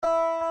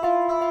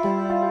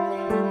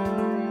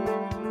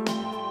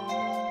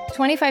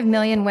25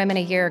 million women a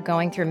year are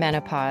going through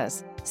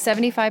menopause.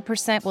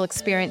 75% will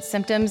experience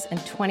symptoms and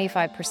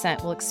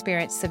 25% will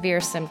experience severe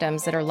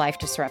symptoms that are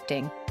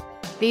life-disrupting.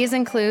 These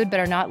include, but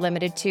are not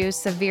limited to,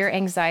 severe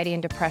anxiety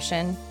and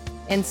depression,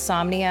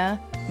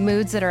 insomnia,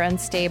 moods that are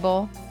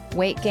unstable,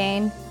 weight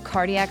gain,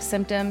 cardiac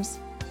symptoms,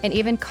 and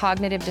even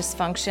cognitive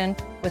dysfunction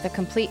with a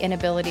complete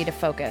inability to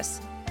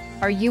focus.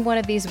 Are you one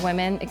of these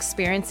women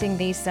experiencing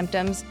these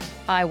symptoms?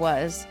 I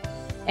was.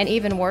 And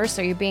even worse,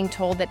 are you being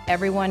told that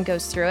everyone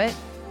goes through it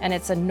and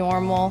it's a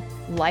normal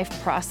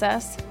life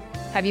process?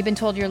 Have you been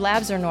told your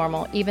labs are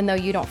normal even though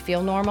you don't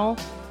feel normal?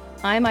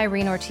 I'm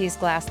Irene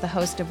Ortiz-Glass, the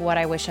host of What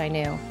I Wish I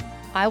Knew.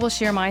 I will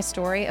share my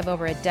story of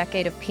over a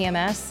decade of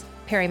PMS,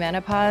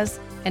 perimenopause,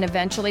 and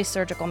eventually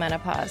surgical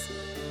menopause.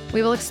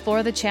 We will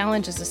explore the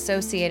challenges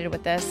associated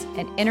with this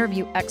and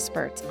interview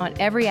experts on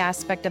every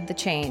aspect of the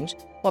change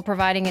while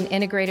providing an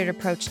integrated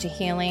approach to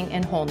healing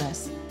and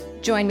wholeness.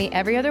 Join me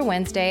every other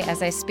Wednesday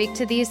as I speak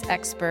to these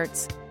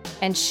experts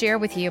and share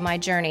with you my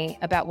journey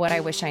about what I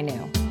wish I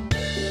knew.